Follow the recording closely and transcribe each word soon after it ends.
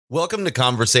Welcome to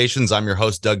Conversations. I'm your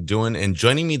host, Doug Doohan, and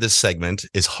joining me this segment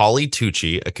is Holly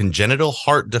Tucci, a congenital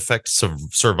heart defect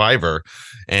survivor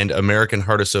and American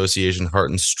Heart Association Heart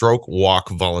and Stroke Walk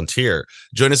volunteer.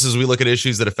 Join us as we look at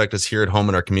issues that affect us here at home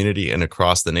in our community and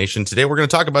across the nation. Today, we're going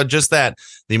to talk about just that,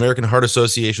 the American Heart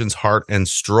Association's Heart and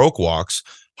Stroke Walks.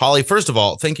 Holly, first of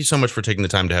all, thank you so much for taking the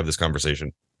time to have this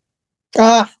conversation.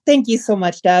 Thank you so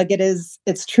much, Doug.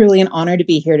 It's truly an honor to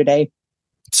be here today.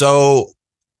 So,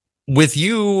 with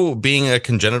you being a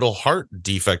congenital heart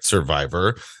defect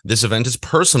survivor, this event is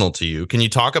personal to you. Can you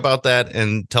talk about that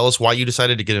and tell us why you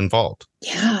decided to get involved?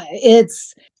 Yeah, it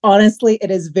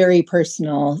is very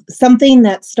personal. Something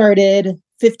that started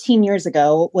 15 years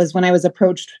ago was when I was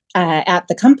approached at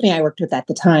the company I worked with at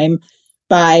the time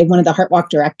by one of the Heart Walk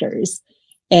directors.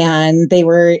 And they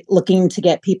were looking to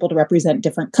get people to represent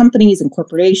different companies and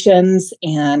corporations.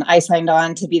 And I signed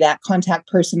on to be that contact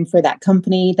person for that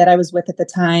company that I was with at the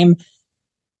time.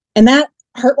 And that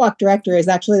Heart Walk director is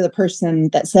actually the person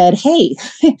that said, "Hey,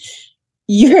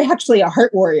 you're actually a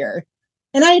heart warrior."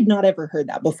 And I had not ever heard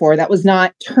that before. That was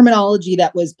not terminology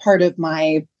that was part of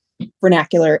my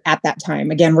vernacular at that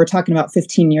time. Again, we're talking about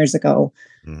 15 years ago.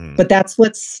 Mm-hmm. But that's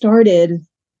what started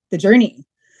the journey.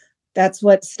 That's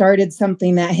what started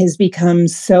something that has become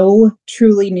so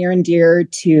truly near and dear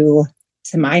to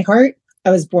my heart.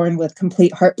 I was born with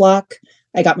complete heart block.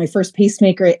 I got my first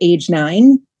pacemaker at age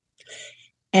 9.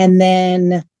 And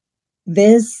then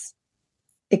this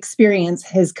experience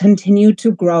has continued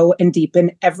to grow and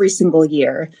deepen every single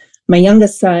year. My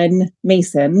youngest son,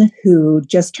 Mason, who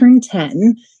just turned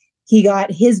 10, he got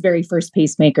his very first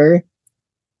pacemaker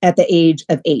at the age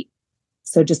of 8.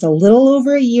 So just a little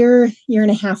over a year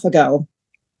and a half ago.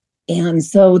 And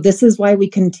so this is why we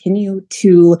continue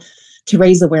to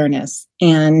raise awareness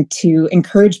and to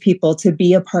encourage people to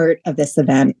be a part of this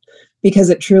event, because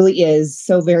it truly is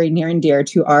so very near and dear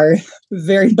to our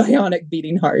very bionic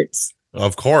beating hearts.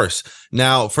 Of course.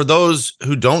 Now, for those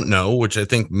who don't know, which I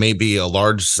think may be a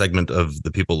large segment of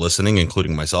the people listening,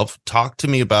 including myself, talk to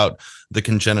me about the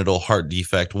congenital heart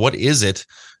defect. What is it?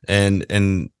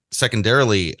 And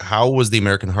secondarily, how was the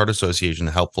American Heart Association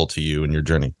helpful to you in your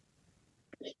journey?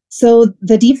 So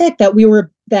the defect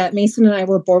that Mason and I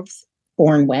were both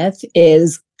born with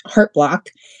is heart block,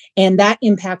 and that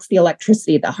impacts the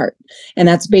electricity of the heart. And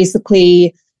that's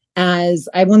basically, as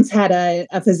I once had a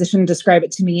physician describe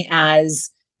it to me, as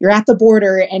you're at the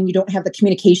border and you don't have the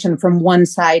communication from one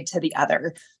side to the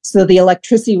other. So the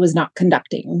electricity was not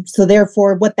conducting. So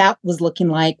therefore, what that was looking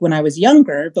like when I was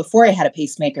younger, before I had a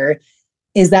pacemaker,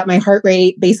 is that my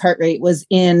base heart rate was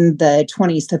in the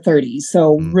 20s to 30s.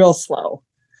 So real slow.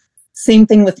 Same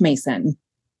thing with Mason.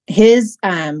 His,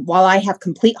 while I have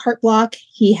complete heart block,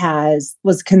 he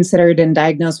was considered and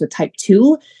diagnosed with type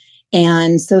 2.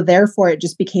 And so therefore it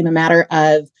just became a matter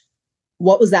of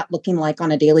what was that looking like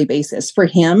on a daily basis for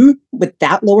him with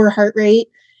that lower heart rate.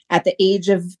 At the age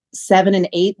of 7 and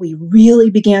 8, we really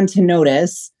began to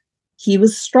notice he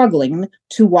was struggling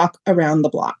to walk around the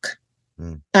block.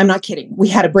 I'm not kidding. We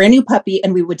had a brand new puppy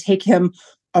and we would take him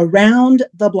around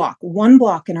the block, one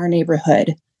block in our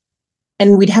neighborhood,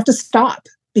 and we'd have to stop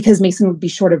because Mason would be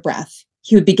short of breath.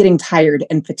 He would be getting tired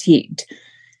and fatigued.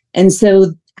 And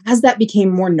so as that became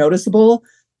more noticeable,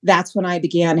 that's when I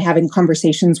began having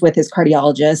conversations with his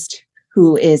cardiologist,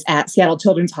 who is at Seattle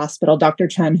Children's Hospital, Dr.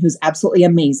 Chun, who's absolutely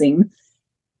amazing.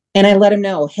 And I let him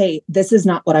know, hey, this is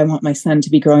not what I want my son to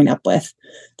be growing up with.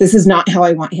 This is not how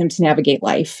I want him to navigate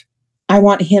life. I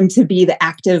want him to be the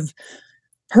active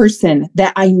person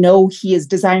that I know he is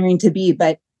desiring to be,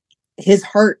 but his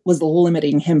heart was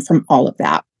limiting him from all of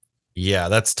that. Yeah,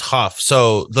 that's tough.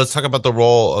 So let's talk about the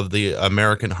role of the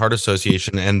American Heart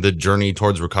Association and the journey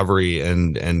towards recovery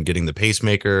and getting the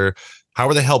pacemaker. How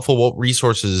were they helpful? What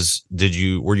resources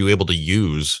were you able to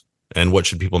use, and what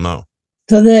should people know?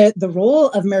 So the role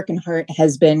of American Heart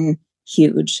has been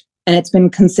huge, and it's been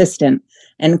consistent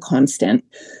and constant.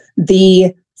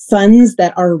 The funds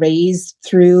that are raised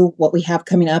through what we have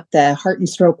coming up, the Heart and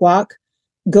Stroke Walk,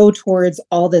 go towards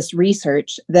all this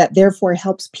research that therefore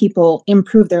helps people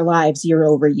improve their lives year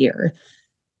over year.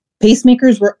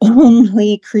 Pacemakers were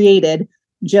only created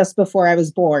just before I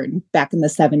was born, back in the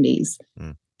 70s.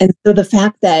 And so the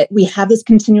fact that we have this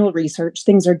continual research,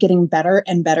 things are getting better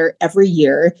and better every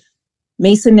year.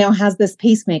 Mason now has this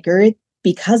pacemaker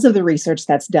because of the research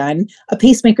that's done, a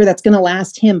pacemaker that's going to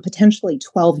last him potentially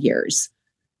 12 years.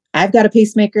 I've got a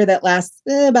pacemaker that lasts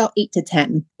about 8 to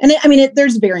 10. And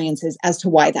there's variances as to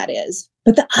why that is.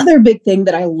 But the other big thing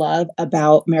that I love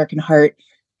about American Heart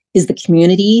is the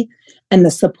community and the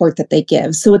support that they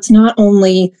give. So it's not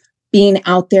only being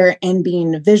out there and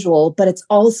being visual, but it's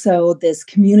also this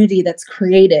community that's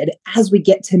created as we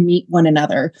get to meet one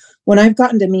another. When I've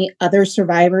gotten to meet other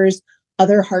survivors,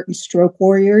 other heart and stroke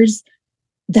warriors,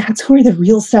 that's where the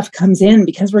real stuff comes in,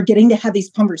 because we're getting to have these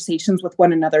conversations with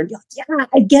one another and be like, yeah,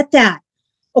 I get that.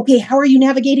 Okay, how are you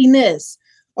navigating this?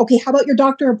 Okay, how about your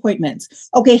doctor appointments?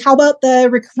 Okay, how about the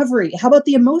recovery? How about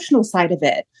the emotional side of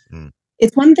it? Mm.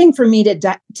 It's one thing for me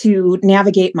to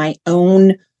navigate my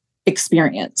own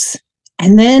experience.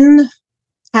 And then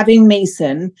having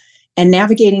Mason and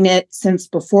navigating it since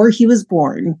before he was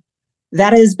born,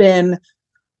 that has been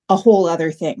a whole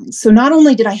other thing. So not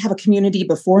only did I have a community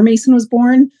before Mason was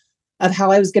born of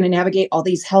how I was going to navigate all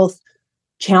these health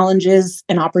challenges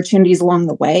and opportunities along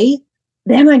the way,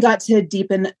 then I got to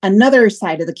deepen another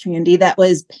side of the community that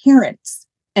was parents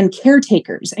and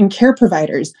caretakers and care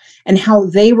providers, and how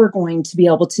they were going to be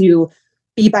able to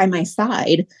be by my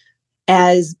side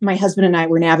as my husband and I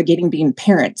were navigating being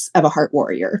parents of a heart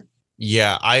warrior.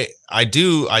 Yeah, I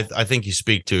do. I think you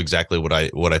speak to exactly what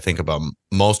I think about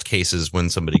most cases when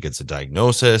somebody gets a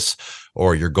diagnosis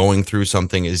or you're going through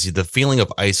something, is the feeling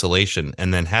of isolation,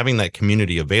 and then having that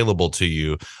community available to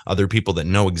you, other people that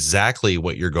know exactly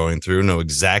what you're going through, know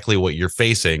exactly what you're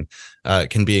facing,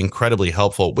 can be incredibly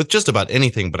helpful with just about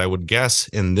anything. But I would guess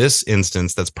in this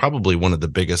instance, that's probably one of the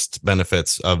biggest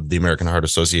benefits of the American Heart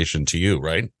Association to you,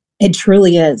 right? It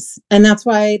truly is. And that's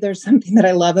why there's something that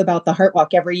I love about the Heart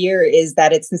Walk every year, is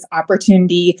that it's this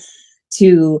opportunity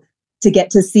to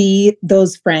get to see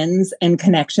those friends and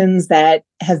connections that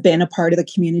have been a part of the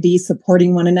community,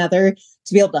 supporting one another,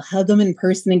 to be able to hug them in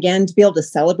person again, to be able to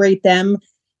celebrate them,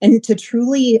 and to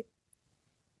truly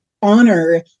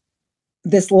honor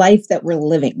this life that we're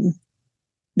living,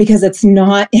 because it's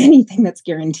not anything that's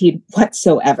guaranteed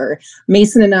whatsoever.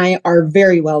 Mason and I are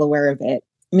very well aware of it.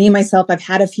 Me, myself, I've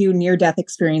had a few near-death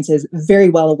experiences, very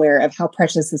well aware of how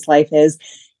precious this life is.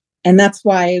 And that's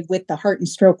why with the Heart and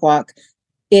Stroke Walk,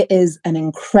 it is an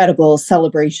incredible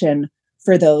celebration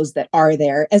for those that are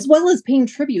there, as well as paying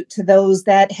tribute to those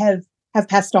that have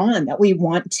passed on, that we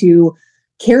want to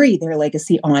carry their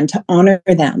legacy on, to honor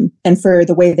them and for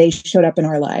the way they showed up in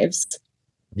our lives.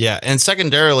 Yeah. And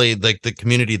secondarily, like the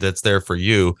community that's there for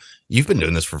you, you've been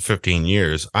doing this for 15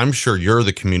 years. I'm sure you're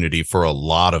the community for a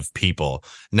lot of people.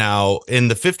 Now, in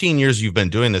the 15 years you've been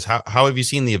doing this, how have you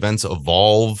seen the events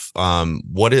evolve?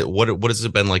 What has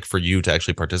it been like for you to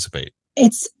actually participate?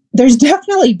 There's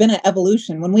definitely been an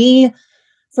evolution. When we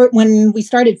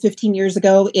started 15 years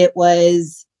ago, it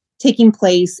was taking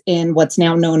place in what's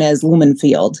now known as Lumen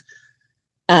Field.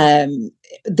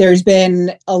 There's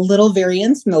been a little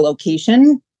variance in the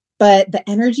location, but the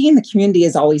energy in the community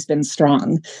has always been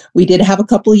strong. We did have a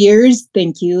couple years,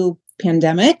 thank you,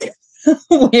 pandemic,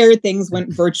 where things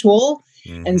went virtual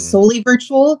and solely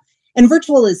virtual. And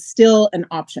virtual is still an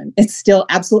option. It's still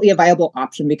absolutely a viable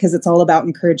option, because it's all about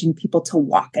encouraging people to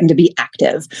walk and to be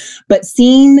active. But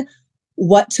seeing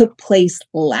what took place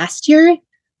last year,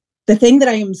 the thing that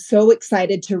I am so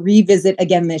excited to revisit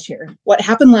again this year, what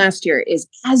happened last year is,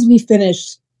 as we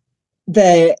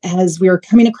were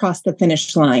coming across the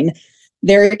finish line,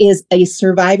 there is a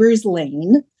survivor's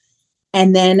lane.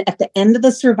 And then at the end of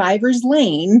the survivor's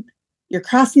lane, you're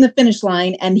crossing the finish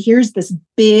line, and here's this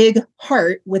big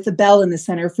heart with a bell in the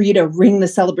center for you to ring the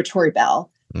celebratory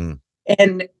bell.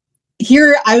 And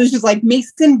here I was just like,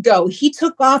 Mason, go. He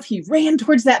took off. He ran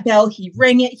towards that bell. He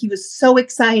rang it. He was so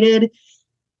excited.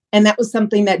 And that was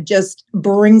something that just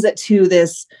brings it to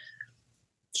this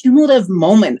cumulative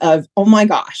moment of, oh my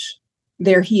gosh,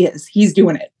 there he is. He's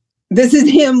doing it. This is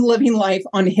him living life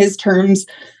on his terms.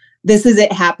 This is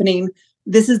it happening.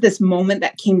 This is this moment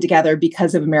that came together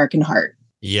because of American Heart.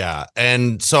 Yeah.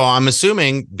 And so I'm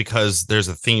assuming, because there's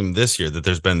a theme this year, that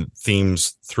there's been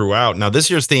themes throughout. Now,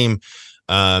 this year's theme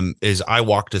is I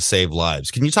Walk to Save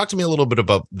Lives. Can you talk to me a little bit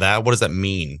about that? What does that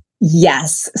mean?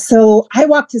 Yes. So I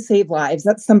Walk to Save Lives.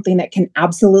 That's something that can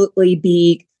absolutely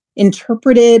be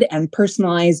interpreted and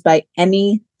personalized by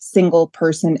any single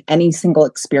person, any single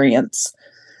experience.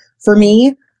 For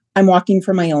me, I'm walking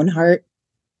for my own heart.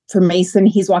 For Mason,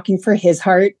 he's walking for his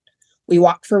heart. We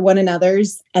walk for one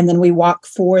another's, and then we walk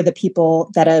for the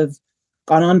people that have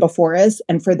gone on before us,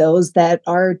 and for those that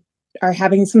are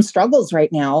having some struggles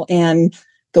right now and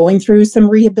going through some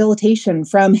rehabilitation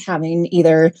from having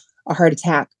either a heart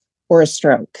attack or a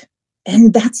stroke.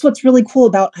 And that's what's really cool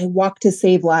about I Walk to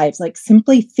Save Lives, like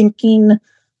simply thinking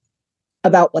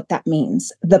about what that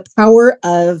means, the power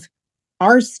of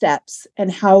our steps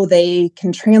and how they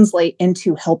can translate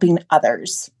into helping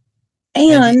others.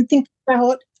 And think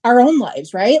about our own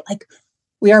lives, right? Like,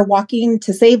 we are walking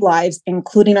to save lives,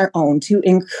 including our own, to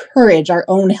encourage our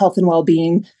own health and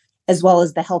well-being, as well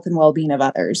as the health and well-being of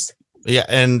others. Yeah.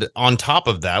 And on top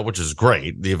of that, which is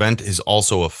great, the event is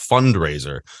also a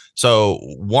fundraiser. So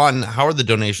one, how are the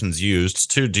donations used?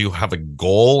 Two, do you have a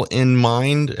goal in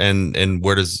mind? And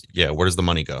where does the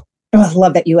money go? Oh, I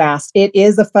love that you asked. It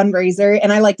is a fundraiser.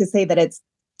 And I like to say that it's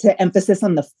to emphasis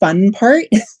on the fun part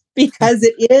because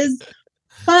it is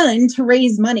fun to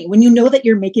raise money when you know that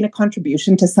you're making a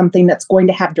contribution to something that's going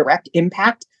to have direct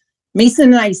impact.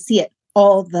 Mason and I see it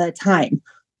all the time.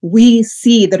 We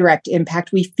see the direct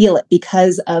impact. We feel it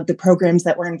because of the programs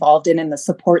that we're involved in and the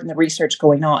support and the research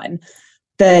going on.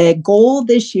 The goal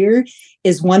this year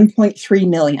is 1.3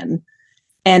 million.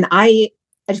 And I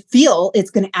feel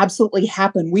it's going to absolutely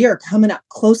happen. We are coming up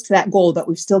close to that goal, but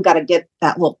we've still got to get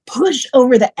that little push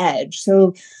over the edge.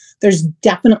 So there's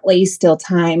definitely still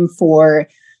time for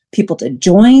people to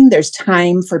join. There's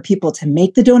time for people to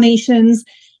make the donations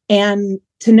and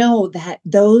to know that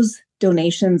those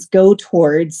donations go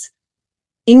towards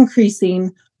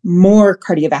increasing more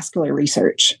cardiovascular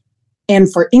research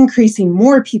and for increasing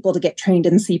more people to get trained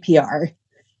in CPR,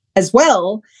 as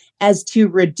well as to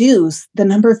reduce the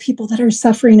number of people that are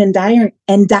suffering and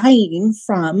dying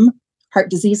from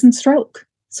heart disease and stroke.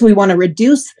 So we want to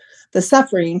reduce the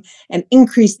suffering and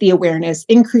increase the awareness,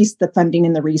 increase the funding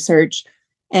in the research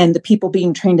and the people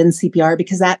being trained in CPR,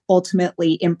 because that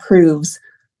ultimately improves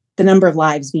the number of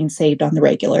lives being saved on the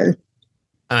regular.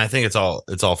 And I think it's all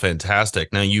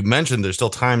fantastic. Now, you mentioned there's still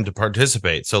time to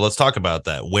participate. So let's talk about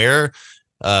that. Where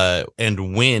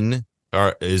and when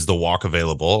is the walk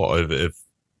available?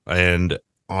 And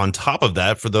on top of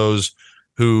that, for those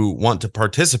who want to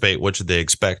participate, what should they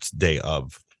expect day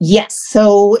of? Yes.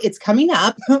 So it's coming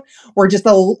up. We just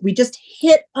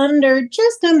hit under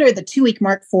the 2-week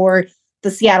mark for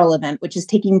the Seattle event, which is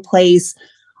taking place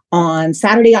on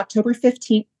Saturday, October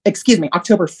 14th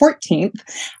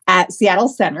at Seattle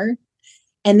Center.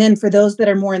 And then for those that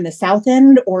are more in the South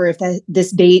End, or if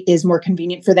this date is more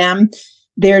convenient for them,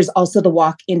 there's also the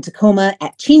walk in Tacoma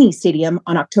at Cheney Stadium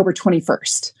on October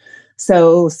 21st.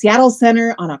 So Seattle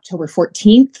Center on October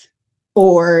 14th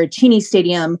or Cheney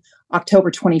Stadium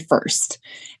October 21st.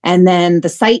 And then the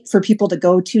site for people to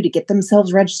go to get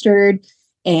themselves registered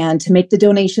and to make the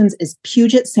donations is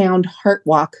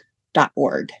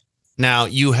PugetSoundHeartWalk.org. Now,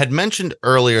 you had mentioned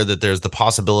earlier that there's the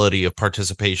possibility of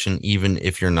participation even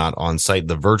if you're not on site,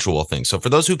 the virtual thing. So for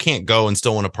those who can't go and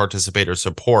still want to participate or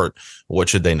support, what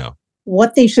should they know?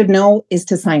 What they should know is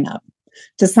to sign up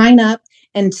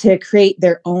and to create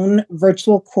their own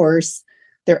virtual course,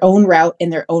 their own route in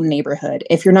their own neighborhood.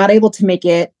 If you're not able to make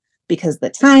it because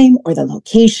the time or the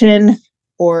location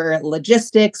or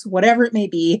logistics, whatever it may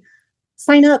be,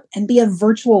 sign up and be a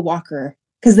virtual walker,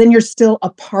 because then you're still a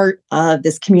part of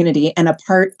this community and a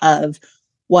part of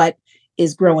what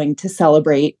is growing to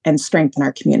celebrate and strengthen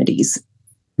our communities.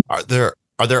 Are there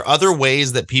other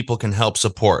ways that people can help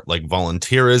support, like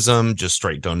volunteerism, just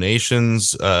straight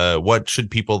donations? What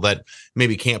should people that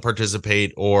maybe can't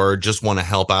participate or just want to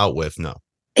help out with know?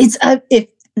 It's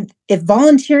if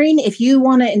volunteering, if you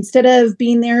want to, instead of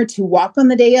being there to walk on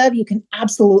the day of, you can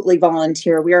absolutely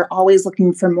volunteer. We are always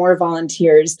looking for more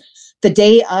volunteers. The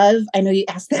day of, I know you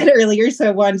asked that earlier, so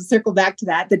I wanted to circle back to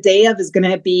that. The day of is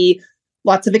going to be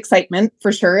lots of excitement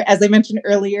for sure. As I mentioned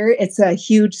earlier, it's a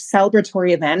huge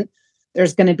celebratory event.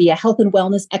 There's going to be a health and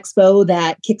wellness expo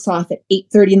that kicks off at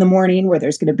 8:30 in the morning, where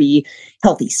there's going to be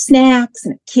healthy snacks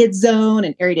and a kids zone,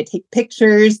 an area to take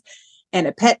pictures, and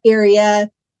a pet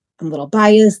area. I'm a little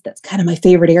biased. That's kind of my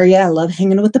favorite area. I love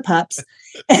hanging with the pups.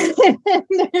 And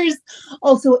there's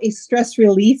also a stress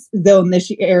release zone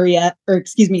this year,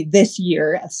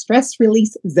 a stress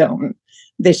release zone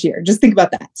this year. Just think about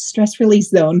that, stress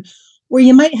release zone, where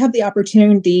you might have the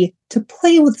opportunity to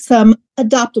play with some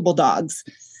adoptable dogs.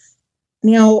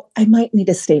 Now, I might need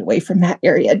to stay away from that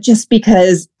area just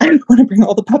because I don't want to bring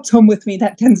all the pups home with me.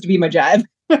 That tends to be my jive.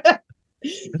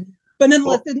 But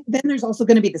nonetheless, then there's also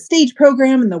going to be the stage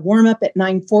program and the warm up at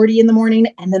 9:40 in the morning.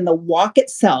 And then the walk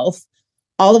itself,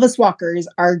 all of us walkers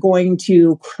are going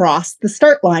to cross the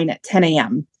start line at 10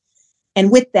 a.m.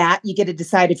 And with that, you get to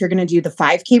decide if you're going to do the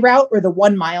 5K route or the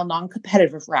 1 mile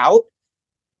non-competitive route.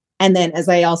 And then, as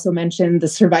I also mentioned, the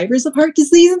survivors of heart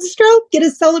disease and stroke get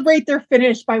to celebrate their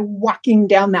finish by walking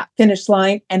down that finish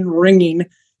line and ringing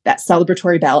that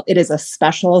celebratory bell. It is a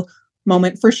special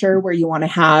moment for sure, where you want to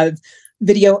have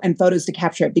video and photos to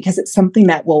capture it, because it's something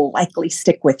that will likely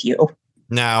stick with you.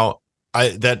 Now,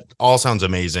 that all sounds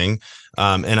amazing.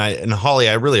 And Holly,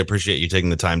 I really appreciate you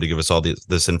taking the time to give us all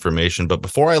this information. But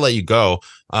before I let you go,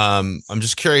 I'm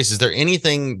just curious, is there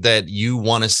anything that you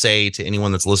want to say to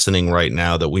anyone that's listening right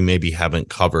now that we maybe haven't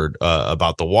covered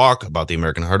about the walk, about the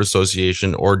American Heart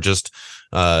Association, or just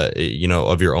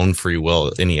of your own free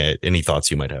will? Any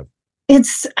thoughts you might have?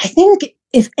 I think,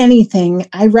 if anything,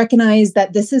 I recognize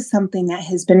that this is something that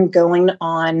has been going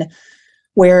on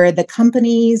where the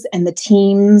companies and the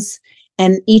teams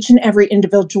and each and every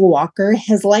individual walker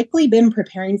has likely been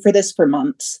preparing for this for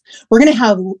months. We're going to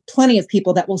have plenty of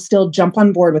people that will still jump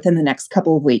on board within the next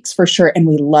couple of weeks for sure. And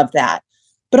we love that.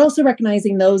 But also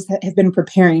recognizing those that have been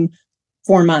preparing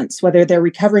for months, whether they're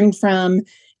recovering from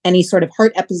any sort of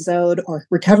heart episode or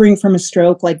recovering from a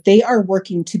stroke, like they are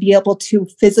working to be able to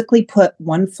physically put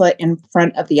one foot in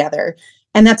front of the other.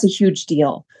 And that's a huge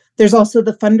deal. There's also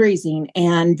the fundraising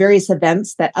and various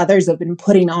events that others have been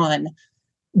putting on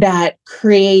that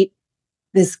create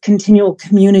this continual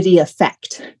community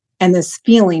effect and this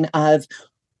feeling of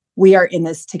we are in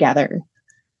this together.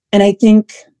 And I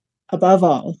think above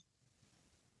all,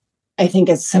 I think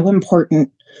it's so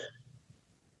important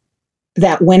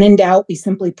that when in doubt, we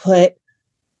simply put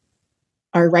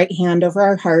our right hand over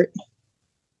our heart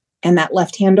and that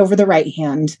left hand over the right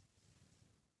hand.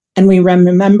 And we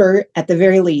remember, at the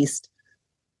very least,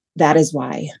 that is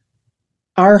why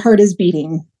our heart is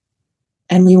beating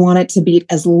and we want it to beat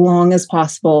as long as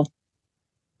possible.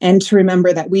 And to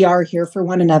remember that we are here for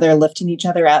one another, lifting each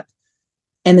other up.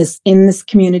 And in this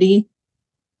community,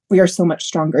 we are so much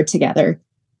stronger together.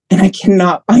 And I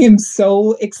am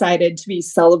so excited to be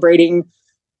celebrating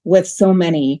with so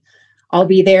many. I'll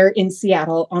be there in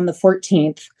Seattle on the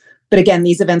 14th. But again,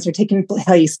 these events are taking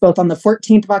place both on the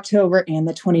 14th of October and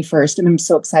the 21st. And I'm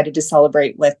so excited to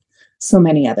celebrate with so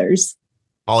many others.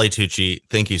 Holly Tucci,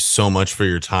 thank you so much for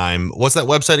your time. What's that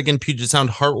website again? Puget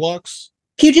Sound Heart Walks?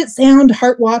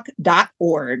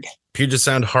 PugetSoundHeartWalk.org.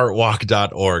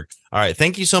 PugetSoundHeartWalk.org. All right.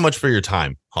 Thank you so much for your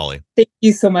time, Holly. Thank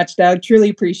you so much, Doug. Truly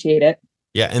appreciate it.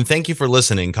 Yeah, and thank you for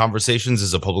listening. Conversations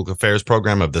is a public affairs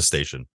program of this station.